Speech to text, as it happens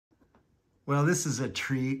Well, this is a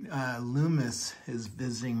treat. Lumus is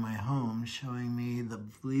visiting my home, showing me the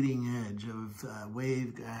bleeding edge of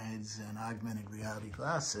waveguides and augmented reality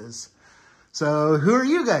glasses. So who are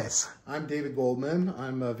you guys? I'm David Goldman.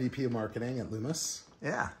 I'm a VP of Marketing at Lumus.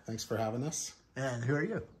 Yeah. Thanks for having us. And who are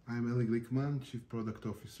you? I'm Eli Glickman, Chief Product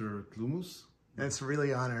Officer at Lumus. It's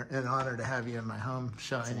really an honor to have you in my home,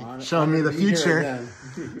 showing me the future.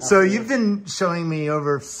 So you've been showing me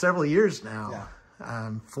over several years now. Yeah.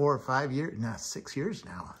 4 or 5 years, no, 6 years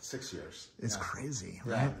now. 6 years. It's crazy,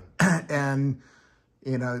 right? Yeah. And,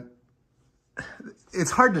 you know,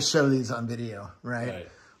 it's hard to show these on video, right?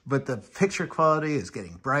 But the picture quality is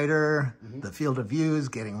getting brighter. The field of view is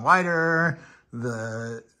getting wider.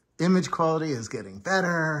 The image quality is getting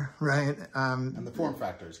better, right? And the form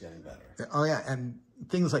factor is getting better. Oh, yeah. And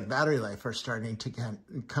things like battery life are starting to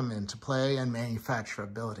come into play, and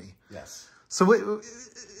manufacturability. Yes. So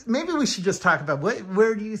maybe we should just talk about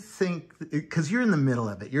where do you think, because you're in the middle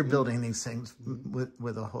of it, you're building these things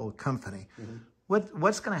with a whole company.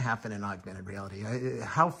 What's going to happen in augmented reality?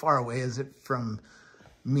 How far away is it from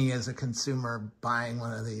me as a consumer buying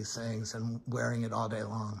one of these things and wearing it all day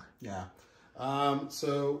long? Yeah.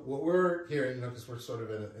 So what we're hearing, because we're sort of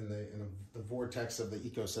in the vortex of the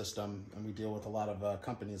ecosystem, and we deal with a lot of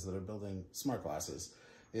companies that are building smart glasses,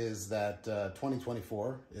 is that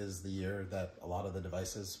 2024 is the year that a lot of the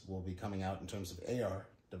devices will be coming out in terms of AR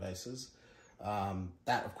devices.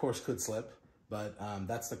 That, of course, could slip, but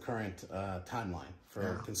that's the current timeline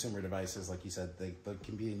for consumer devices. Like you said, they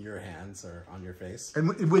can be in your hands or on your face.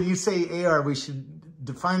 And when you say AR, we should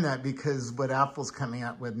define that, because what Apple's coming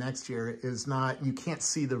out with next year is not, you can't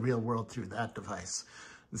see the real world through that device.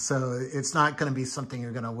 So it's not going to be something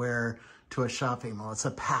you're going to wear to a shopping mall. It's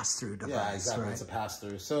a pass-through device. Yeah, exactly. Right? It's a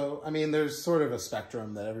pass-through. So, I mean, there's sort of a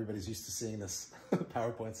spectrum that everybody's used to seeing this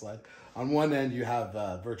PowerPoint slide. On one end, you have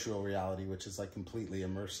virtual reality, which is like completely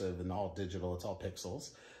immersive and all digital. It's all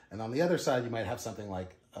pixels. And on the other side, you might have something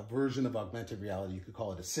like a version of augmented reality. You could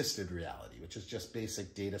call it assisted reality, which is just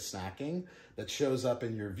basic data snacking that shows up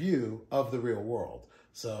in your view of the real world.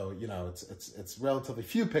 So, you know, it's relatively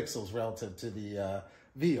few pixels relative to the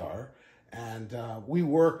VR. And we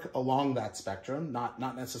work along that spectrum, not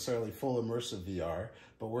necessarily full immersive VR,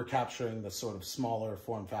 but we're capturing the sort of smaller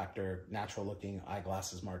form factor, natural looking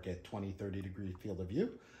eyeglasses market, 20, 30 degree field of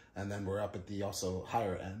view. And then we're up at the also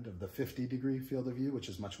higher end of the 50 degree field of view, which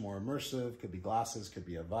is much more immersive, could be glasses, could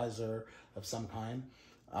be a visor of some kind.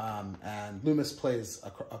 And Lumus plays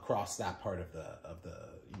across that part of the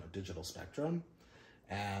digital spectrum.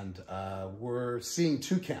 And we're seeing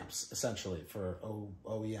two camps, essentially, for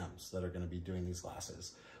OEMs that are going to be doing these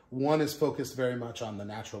glasses. One is focused very much on the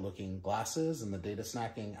natural-looking glasses and the data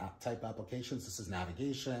snacking type applications. This is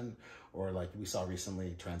navigation, or like we saw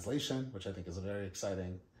recently, translation, which I think is a very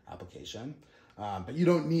exciting application. But you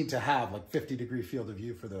don't need to have like 50 degree field of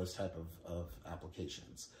view for those type of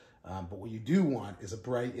applications. But what you do want is a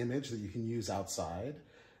bright image that you can use outside,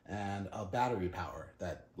 and a battery power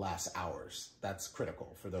that lasts hours. That's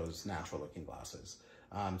critical for those natural looking glasses.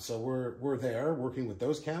 So we're there working with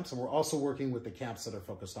those camps, and we're also working with the camps that are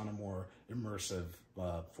focused on a more immersive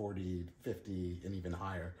 40, 50, and even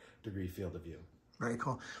higher degree field of view. Very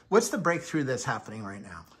cool. What's the breakthrough that's happening right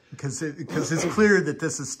now? Because it's clear that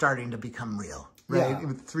this is starting to become real. Right?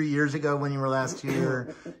 Yeah. 3 years ago when you were last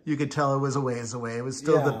here, you could tell it was a ways away. It was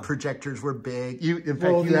still, the projectors were big. In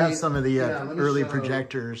fact, you have some of the early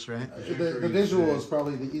projectors, right? The visual is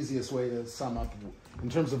probably the easiest way to sum up in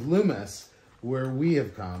terms of Lumus, where we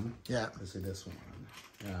have come. Yeah. Let's see this one.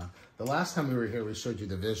 Yeah. The last time we were here, we showed you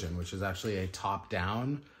the Vision, which is actually a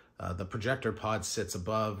top-down. The projector pod sits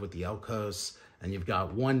above with the Elcos, and you've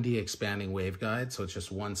got 1D expanding waveguide, so it's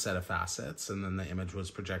just one set of facets, and then the image was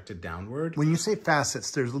projected downward. When you say facets,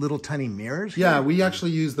 there's little tiny mirrors? Yeah, we actually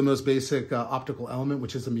use the most basic optical element,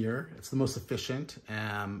 which is a mirror. It's the most efficient.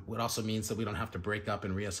 It also means that we don't have to break up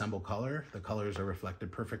and reassemble color. The colors are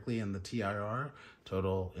reflected perfectly in the TIR,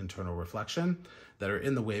 total internal reflection, that are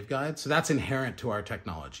in the waveguide. So that's inherent to our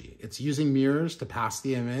technology. It's using mirrors to pass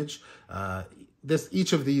the image.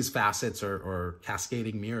 Each of these facets or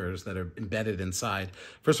cascading mirrors that are embedded inside,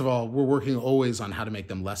 first of all, we're working always on how to make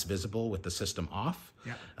them less visible with the system off.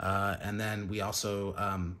 Yeah. And then we also,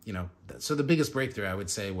 so the biggest breakthrough, I would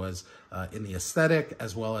say, was in the aesthetic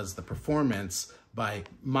as well as the performance by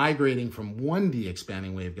migrating from 1D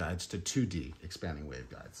expanding waveguides to 2D expanding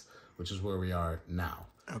waveguides, which is where we are now.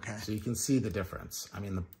 Okay. So you can see the difference. I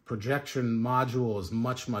mean, the projection module is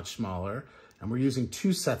much, much smaller. And we're using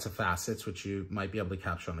two sets of facets, which you might be able to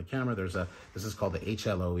capture on the camera. This is called the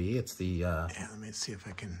HLOE. It's the... yeah, let me see if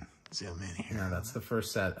I can zoom in here. Yeah, that's the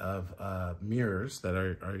first set of mirrors that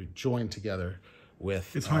are joined together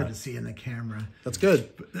with... It's hard to see in the camera. That's good.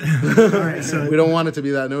 All right, so We don't want it to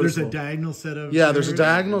be that noticeable. there's a diagonal set of Yeah, there's a mirrors.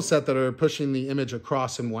 diagonal set that are pushing the image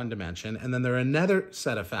across in one dimension, and then there are another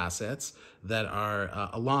set of facets that are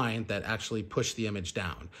aligned that actually push the image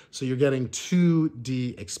down. So you're getting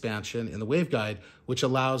 2D expansion in the waveguide, which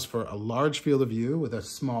allows for a large field of view with a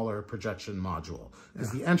smaller projection module,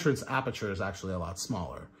 because the entrance aperture is actually a lot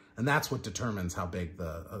smaller. And that's what determines how big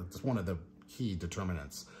it's one of the key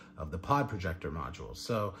determinants of the pod projector modules.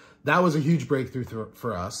 So that was a huge breakthrough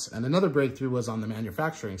for us. And another breakthrough was on the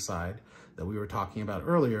manufacturing side that we were talking about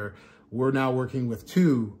earlier. We're now working with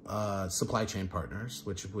 2 supply chain partners,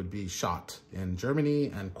 which would be Schott in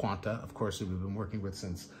Germany and Quanta, of course, who we've been working with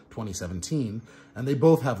since 2017. And they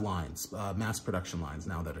both have lines, mass production lines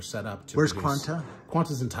now that are set up to Where's produce. Quanta?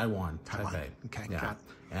 Quanta's in Taiwan, Taipei. Okay, yeah. got it.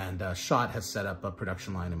 And Schott has set up a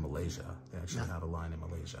production line in Malaysia. They actually have a line in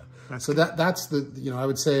Malaysia. That's so that's the, I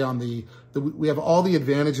would say on we have all the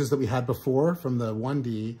advantages that we had before from the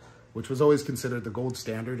 1D, which was always considered the gold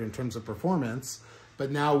standard in terms of performance. But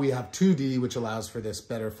now we have 2D, which allows for this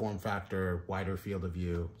better form factor, wider field of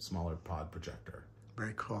view, smaller pod projector.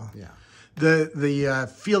 Very cool. Yeah. The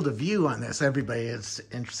field of view on this, everybody is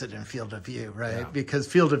interested in field of view, right? Yeah. Because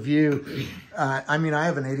field of view, I mean, I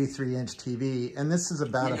have an 83-inch TV, and this is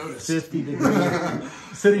about a 50-degree,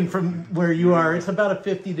 sitting from where you are, it's about a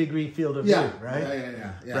 50-degree field of view, right?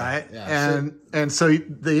 Yeah. Right? Yeah. And so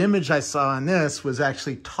the image I saw on this was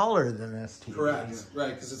actually taller than this TV. Correct.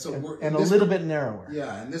 Right, because it's And a little bit narrower.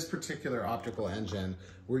 Yeah, in this particular optical engine,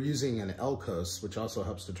 we're using an LCOS, which also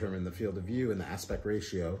helps determine the field of view and the aspect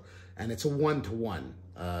ratio. And it's a 1-to-1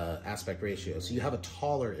 aspect ratio. So you have a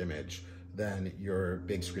taller image than your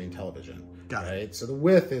big screen television. Got it. Right? So the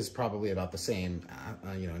width is probably about the same,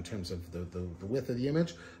 in terms of the width of the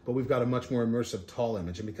image, but we've got a much more immersive tall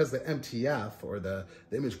image. And because the MTF or the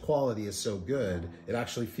image quality is so good, it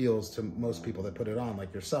actually feels to most people that put it on,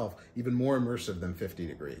 like yourself, even more immersive than 50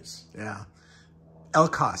 degrees. Yeah.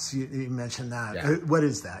 LCOS, you mentioned that. Yeah. What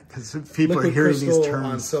is that? Because people Liquid are hearing crystal these terms.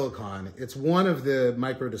 on silicon. It's one of the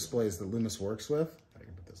micro displays that Lumus works with. I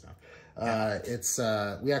can put this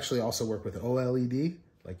down. We actually also work with OLED,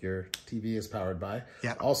 like your TV is powered by.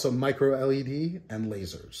 Yeah. Also micro LED and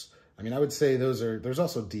lasers. I mean, I would say there's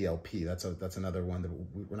also DLP. That's another one that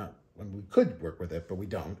we could work with it, but we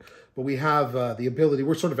don't. But we have the ability,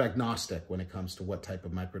 we're sort of agnostic when it comes to what type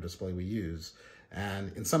of micro display we use.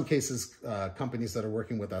 And in some cases, companies that are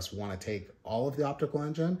working with us want to take all of the optical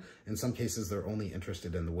engine. In some cases, they're only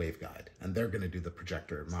interested in the waveguide, and they're going to do the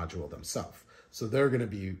projector module themselves. So they're going to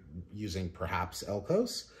be using perhaps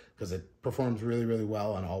LCOS because it performs really, really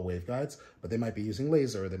well on all waveguides, but they might be using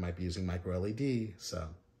laser, or they might be using micro LED. So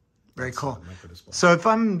very cool. So if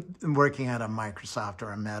I'm working at a Microsoft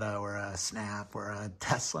or a Meta or a Snap or a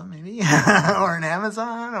Tesla maybe, or an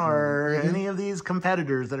Amazon or any of these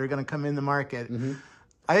competitors that are going to come in the market,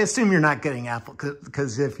 I assume you're not getting Apple,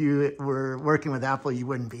 because if you were working with Apple, you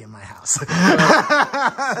wouldn't be in my house.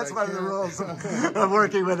 That's one of the rules of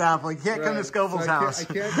working with Apple. You can't come to Scoble's house.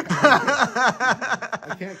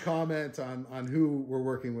 I can't comment on who we're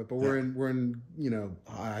working with, but we're in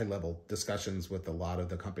high level discussions with a lot of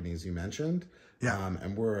the companies you mentioned. Yeah.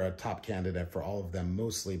 And we're a top candidate for all of them,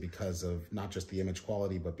 mostly because of not just the image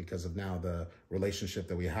quality, but because of now the relationship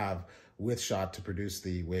that we have with Schott to produce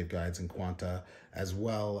the waveguides and Quanta, as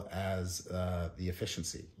well as the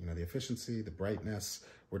efficiency. The efficiency, the brightness.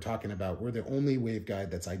 We're talking about, we're the only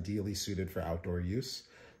waveguide that's ideally suited for outdoor use.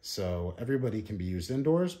 So everybody can be used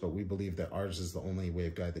indoors, but we believe that ours is the only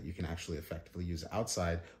waveguide that you can actually effectively use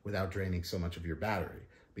outside without draining so much of your battery,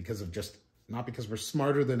 because of not because we're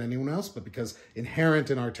smarter than anyone else, but because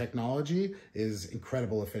inherent in our technology is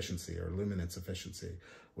incredible efficiency, or luminance efficiency,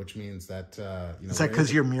 which means that, is that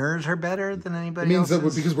because your mirrors are better than anybody else's? It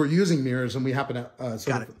means that because we're using mirrors and we happen to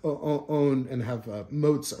own and have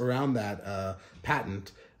moats around that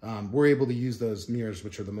patent, we're able to use those mirrors,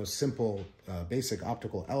 which are the most simple, basic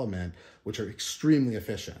optical element, which are extremely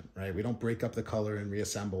efficient, right? We don't break up the color and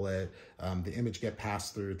reassemble it. The image get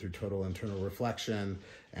passed through total internal reflection,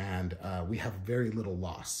 and we have very little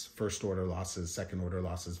loss. First order losses, second order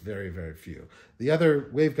losses, very, very few. The other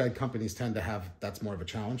waveguide companies tend to have, that's more of a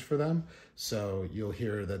challenge for them. So you'll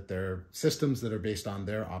hear that their systems that are based on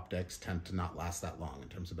their optics tend to not last that long in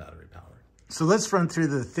terms of battery power. So let's run through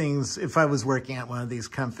the things. If I was working at one of these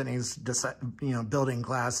companies, building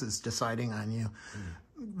glasses, deciding on you,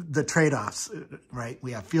 the trade-offs, right?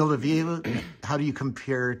 We have field of view. How do you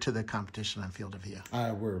compare to the competition on field of view?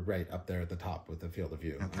 We're right up there at the top with the field of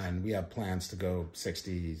view. Okay. And we have plans to go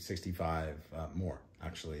 60, 65, more,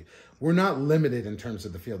 actually. We're not limited in terms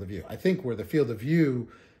of the field of view. I think where the field of view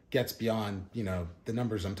gets beyond, you know, the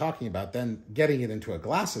numbers I'm talking about, then getting it into a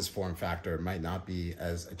glasses form factor might not be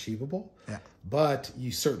as achievable. Yeah. But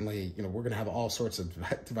you certainly, you know, we're going to have all sorts of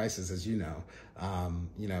devices, as you know,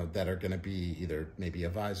 that are going to be either maybe a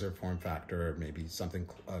visor form factor, or maybe something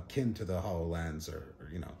akin to the HoloLens, or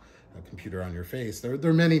you know, a computer on your face. There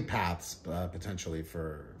are many paths potentially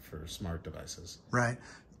for smart devices. Right.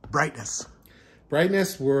 Brightness.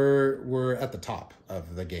 Brightness, we're at the top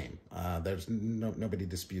of the game. There's nobody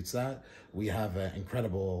disputes that. We have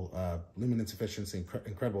incredible luminance efficiency,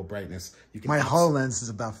 incredible brightness. My HoloLens is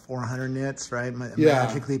about 400 nits, right? My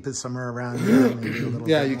Magic Leap is somewhere around here, maybe a little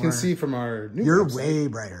bit you more. Can see from our new You're website. Way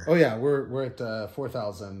brighter. Oh yeah, we're at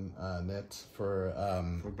 4,000 nits for.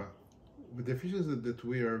 But the efficiency that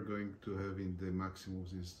we are going to have in the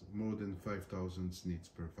Maximus is more than 5,000 nits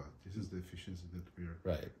per watt. This is the efficiency that we are.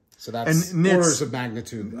 Right. So that's orders of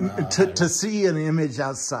magnitude. To see an image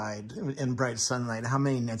outside in bright sunlight, how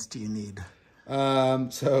many nits do you need?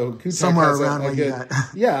 So Q-Tech somewhere around what you got.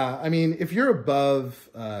 Yeah, I mean, if you're above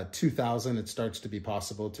 2,000, it starts to be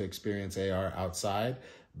possible to experience AR outside.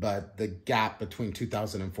 But the gap between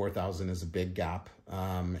 2,000 and 4,000 is a big gap.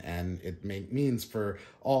 And it means for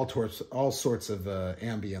all sorts of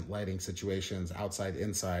ambient lighting situations, outside,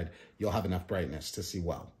 inside, you'll have enough brightness to see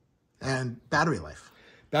well. And battery life.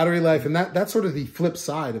 Battery life, and that's sort of the flip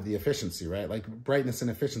side of the efficiency, right? Like brightness and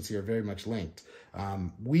efficiency are very much linked.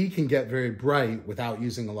 We can get very bright without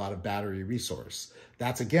using a lot of battery resource.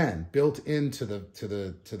 That's again built into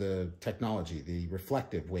the technology. The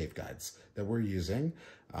reflective waveguides that we're using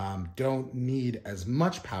don't need as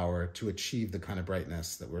much power to achieve the kind of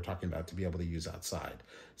brightness that we're talking about to be able to use outside.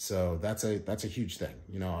 So that's a huge thing.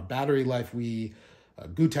 You know, our battery life,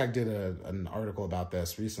 Gutag did an article about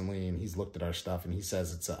this recently, and he's looked at our stuff, and he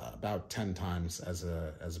says it's about 10 times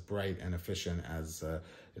as bright and efficient as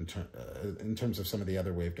in terms of some of the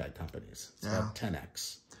other waveguide companies. It's about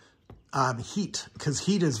 10x. Heat, because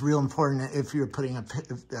heat is real important if you're putting a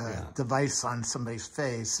device on somebody's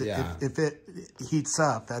face. If it heats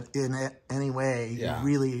up in any way,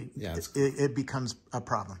 it becomes a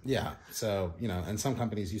problem. Yeah. So, you know, and some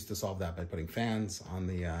companies used to solve that by putting fans on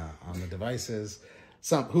the devices.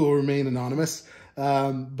 Some who will remain anonymous.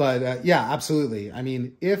 Yeah, absolutely. I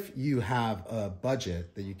mean, if you have a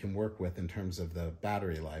budget that you can work with in terms of the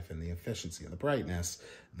battery life and the efficiency and the brightness,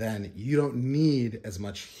 then you don't need as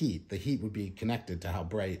much heat. The heat would be connected to how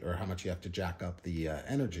bright or how much you have to jack up the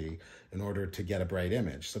energy in order to get a bright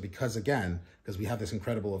image. So because we have this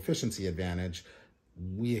incredible efficiency advantage,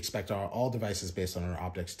 we expect all devices based on our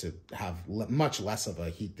optics to have much less of a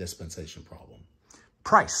heat dispensation problem.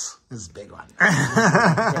 Price is a big one.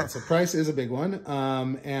 So price is a big one,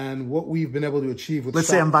 and what we've been able to achieve with. Let's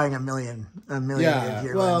say I'm buying a million of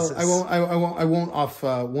your lenses. I won't off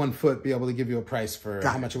 1 foot be able to give you a price for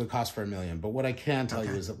how much it would cost for $1 million. But what I can tell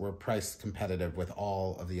you is that we're price competitive with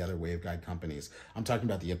all of the other waveguide companies. I'm talking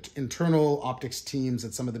about the internal optics teams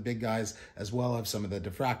at some of the big guys, as well as some of the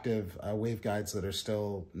diffractive waveguides that are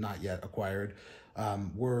still not yet acquired.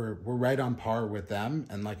 We're right on par with them,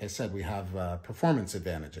 and like I said, we have performance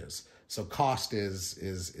advantages. So cost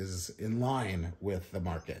is in line with the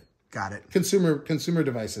market. Got it. Consumer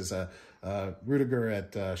devices. Rudiger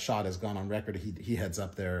at Schott has gone on record. He heads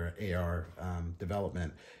up their AR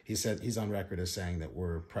development. He said he's on record as saying that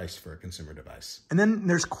we're priced for a consumer device. And then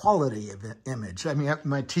there's quality of image. I mean,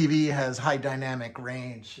 my TV has high dynamic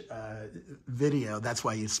range video. That's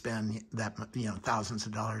why you spend thousands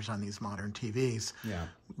of dollars on these modern TVs. Yeah.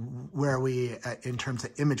 Where we, in terms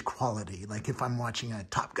of image quality, like if I'm watching a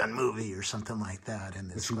Top Gun movie or something like that,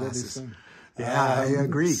 and this glasses. Yeah, I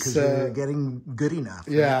agree, because you're getting good enough.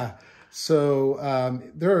 Right? Yeah. So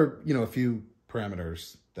there are, a few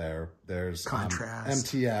parameters there. There's contrast,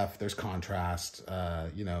 MTF, there's contrast,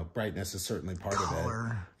 brightness is certainly part of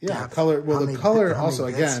it. Yeah, depth, color. Well, the color also,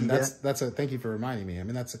 again, that's a, thank you for reminding me. I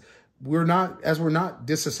mean, we're not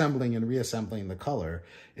disassembling and reassembling the color.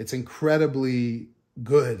 It's incredibly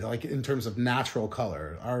good, like in terms of natural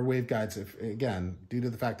color. Our waveguides, again, due to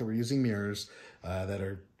the fact that we're using mirrors that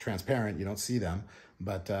are transparent, you don't see them.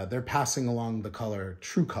 but they're passing along the color,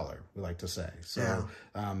 true color, we like to say. So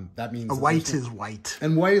that means white is white.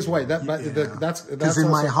 And white is white. That's because in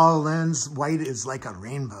my HoloLens, white is like a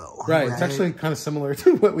rainbow. Right. It's actually kind of similar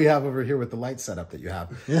to what we have over here with the light setup that you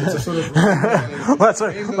have. It's a sort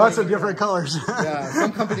of lots of different colors. Yeah.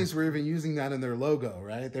 Some companies were even using that in their logo,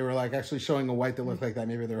 right? They were like actually showing a white that looked like that.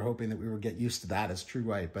 Maybe they were hoping that we would get used to that as true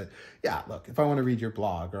white. But yeah, look, if I want to read your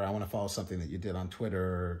blog or I want to follow something that you did on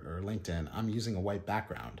Twitter or LinkedIn, I'm using a white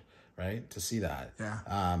background, right, to see that.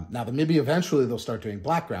 Yeah. Now, maybe eventually they'll start doing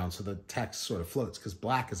background so the text sort of floats, because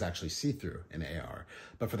black is actually see-through in AR.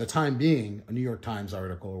 But for the time being, a New York Times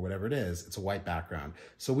article or whatever it is, it's a white background.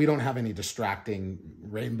 So we don't have any distracting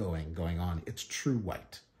rainbowing going on. It's true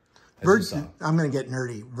white. I'm going to get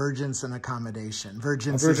nerdy. Vergence and accommodation.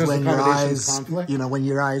 Vergence is when your eyes, conflict? when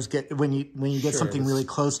your eyes get, when you get something really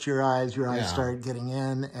close to your eyes start getting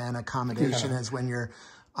in, and accommodation is when your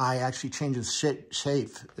eye actually changes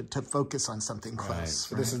shape to focus on something close.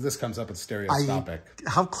 Right. So this comes up with stereoscopic.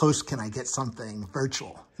 How close can I get something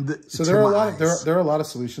virtual? So there are a lot of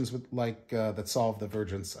solutions with that solve the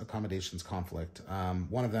vergence accommodations conflict.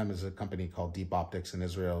 One of them is a company called Deep Optics in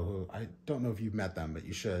Israel, who I don't know if you've met them, but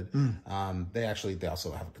you should. They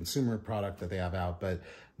also have a consumer product that they have out, but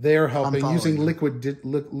they're helping using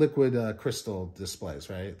liquid crystal displays,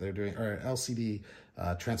 right? They're doing LCD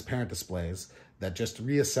transparent displays that just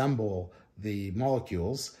reassemble the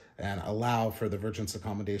molecules and allow for the vergence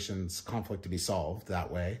accommodations conflict to be solved that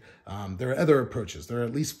way. There are other approaches. There are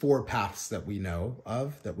at least 4 paths that we know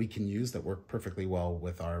of that we can use that work perfectly well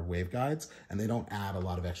with our waveguides, and they don't add a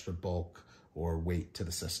lot of extra bulk or weight to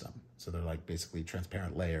the system. So they're like basically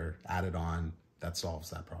transparent layer added on that solves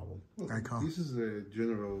that problem. Well, this is a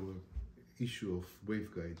general issue of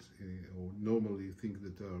waveguides, or normally things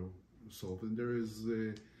that are solved, and there is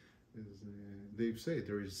as Dave said,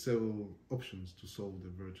 there is several options to solve the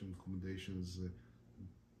vergence accommodations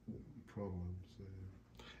problems.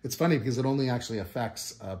 It's funny because it only actually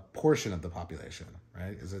affects a portion of the population,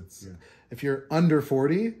 right? If you're under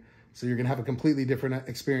 40, so you're going to have a completely different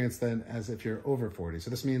experience than as if you're over 40. So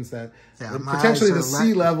this means that potentially the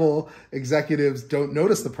C-level executives don't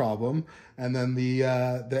notice the problem, and then the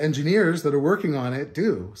engineers that are working on it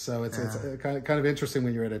do. So it's kind of interesting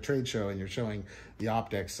when you're at a trade show and you're showing the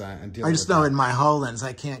optics and dealing. I just know in my HoloLens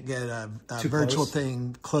I can't get a virtual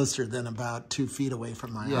thing closer than about 2 feet away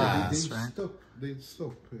from my eyes. They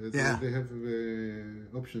stop. They have an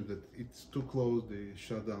option that it's too close. They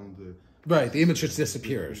shut down the. Right, the image just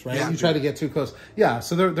disappears, right? You try to get too close. Yeah,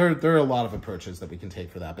 so there are a lot of approaches that we can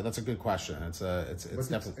take for that, but that's a good question. It's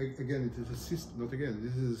definitely again, it is a system. Not again,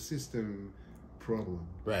 this is a system problem.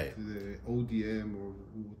 Right. The ODM or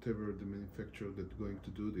whatever the manufacturer that's going to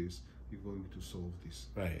do this, you're going to solve this.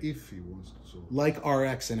 Right. If he wants to solve. Like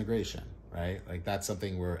RX integration, right? Like that's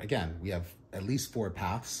something where again we have at least 4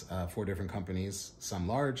 paths, 4 different companies, some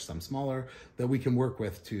large, some smaller, that we can work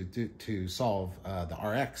with to solve the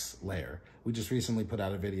RX layer. We just recently put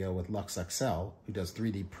out a video with Lux XL, who does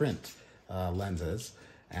 3D print lenses,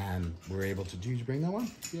 and we're able to. Did you bring that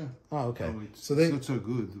one? Yeah. Oh, okay. Oh, it's not so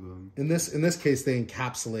good. In this case, they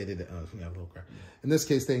encapsulated it. Oh, yeah, a little crack. In this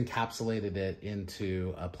case, they encapsulated it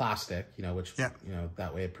into a plastic, which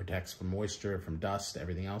that way it protects from moisture, from dust,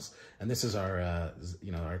 everything else. And this is our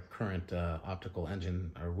our current optical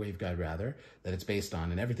engine, our waveguide rather, that it's based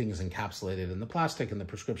on, and everything is encapsulated in the plastic, and the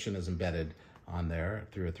prescription is embedded on there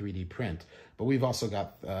through a 3D print. But we've also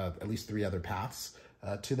got at least 3 other paths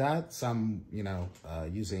to that. Some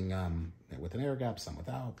using with an air gap, some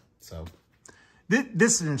without. So.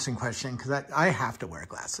 This is an interesting question because I have to wear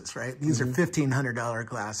glasses, right? These are $1,500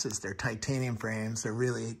 glasses. They're titanium frames. They're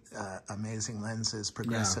really amazing lenses,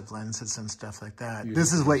 progressive lenses and stuff like that. Beautiful.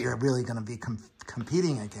 This is what you're really going to be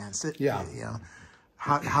competing against.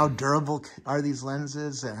 How durable are these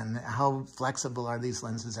lenses, and how flexible are these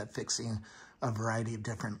lenses at fixing a variety of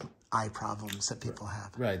different eye problems that people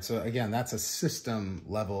have? Right. So again, that's a system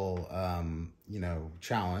level,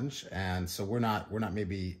 challenge. And so we're not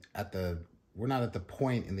maybe at the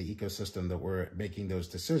point in the ecosystem that we're making those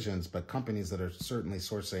decisions, but companies that are certainly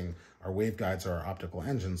sourcing our waveguides or our optical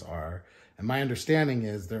engines are. And my understanding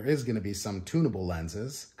is there is going to be some tunable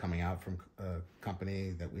lenses coming out from a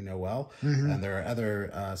company that we know well. And there are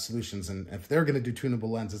other solutions. And if they're going to do tunable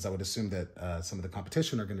lenses, I would assume that some of the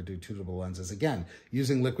competition are going to do tunable lenses. Again,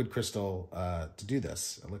 using liquid crystal to do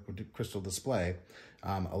this. A liquid crystal display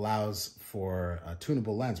allows for a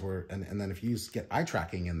tunable lens and then if you get eye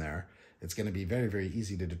tracking in there, it's going to be very, very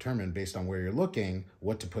easy to determine based on where you're looking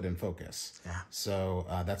what to put in focus. Yeah. So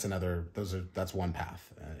that's one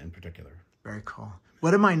path in particular. Very cool.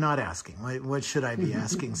 What am I not asking? What should I be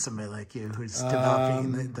asking somebody like you who's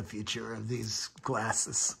developing the future of these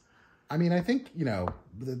glasses? I mean, I think,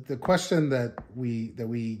 the question that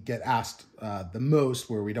we get asked the most,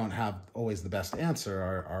 where we don't have always the best answer,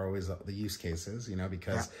 are always the use cases,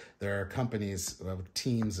 because there are companies,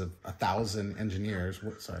 teams of 1,000 engineers,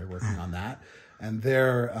 working on that. And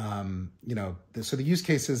they're, so the use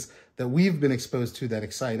cases that we've been exposed to that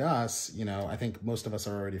excite us, I think most of us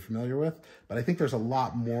are already familiar with, but I think there's a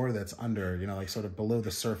lot more that's under, like sort of below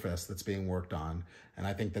the surface that's being worked on. And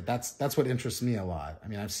I think that's what interests me a lot. I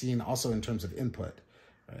mean, I've seen also in terms of input,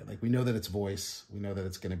 right? Like we know that it's voice, we know that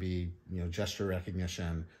it's going to be, gesture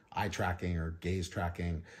recognition, eye tracking or gaze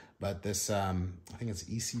tracking. But this, I think it's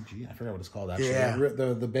ECG. I forgot what it's called actually. Yeah.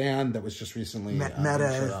 The band that was just recently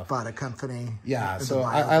Meta bought a company. Yeah. So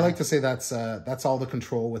I like to say that's all the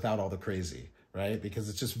control without all the crazy, right? Because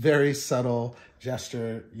it's just very subtle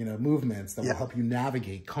gesture, movements that will help you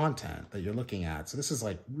navigate content that you're looking at. So this is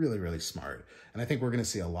like really, really smart. And I think we're going to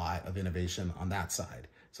see a lot of innovation on that side.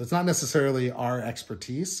 So it's not necessarily our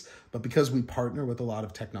expertise, but because we partner with a lot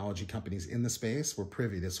of technology companies in the space, we're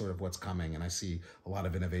privy to sort of what's coming. And I see a lot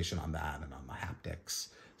of innovation on that and on the haptics.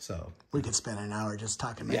 So we could spend an hour just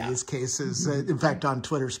talking about these cases. In fact, on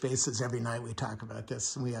Twitter Spaces every night we talk about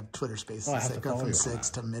this. We have Twitter Spaces that go from 6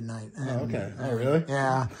 to midnight. And, okay. Oh, really?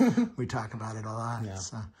 Yeah, we talk about it a lot. Yeah.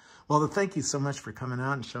 So. Well, thank you so much for coming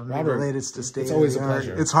out and showing me the latest to state. It's always a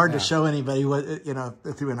pleasure. It's hard to show anybody what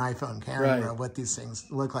through an iPhone camera what these things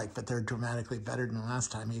look like, but they're dramatically better than the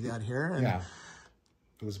last time you got here. And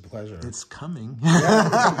it was a pleasure. It's coming.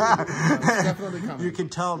 Yeah, it's definitely coming. You can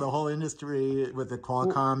tell the whole industry with the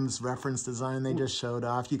Qualcomm's reference design they just showed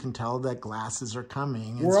off. You can tell that glasses are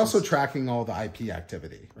coming. We're also tracking all the IP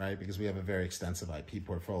activity, right? Because we have a very extensive IP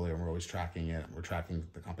portfolio and we're always tracking it. We're tracking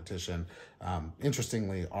the competition.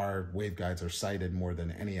 Interestingly, our waveguides are cited more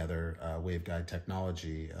than any other waveguide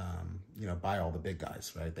technology, by all the big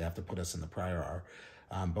guys, right? They have to put us in the prior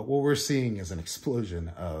R. But what we're seeing is an explosion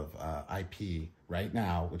of IP right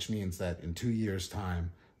now, which means that in 2 years'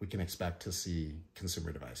 time, we can expect to see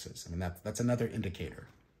consumer devices. I mean, that's another indicator.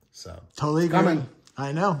 So totally agree.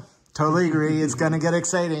 I know. Totally agree. It's going to get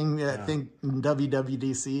exciting. I think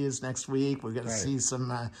WWDC is next week. We're going to see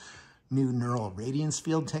some new neural radiance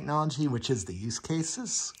field technology, which is the use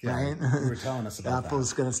cases, right? You were telling us about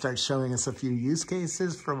Apple's going to start showing us a few use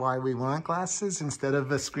cases for why we want glasses instead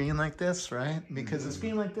of a screen like this, right? Because a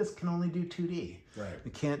screen like this can only do 2D. Right.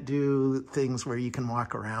 You can't do things where you can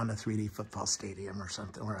walk around a 3D football stadium or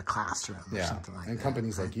something, or a classroom or something like that. And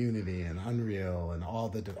companies like Unity and Unreal and all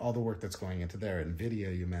the work that's going into there,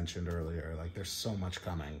 NVIDIA you mentioned earlier, like there's so much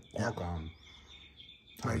coming. Qualcomm.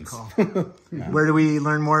 Very cool. Where do we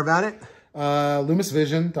learn more about it?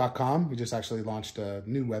 LumusVision.com. We just actually launched a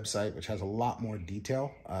new website which has a lot more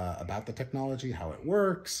detail about the technology, how it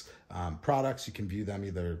works, products. You can view them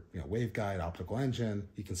either waveguide, optical engine.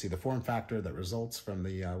 You can see the form factor that results from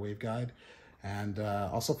the waveguide, and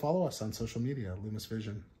also follow us on social media, Lumus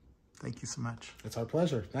Vision. Thank you so much. It's our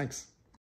pleasure. Thanks.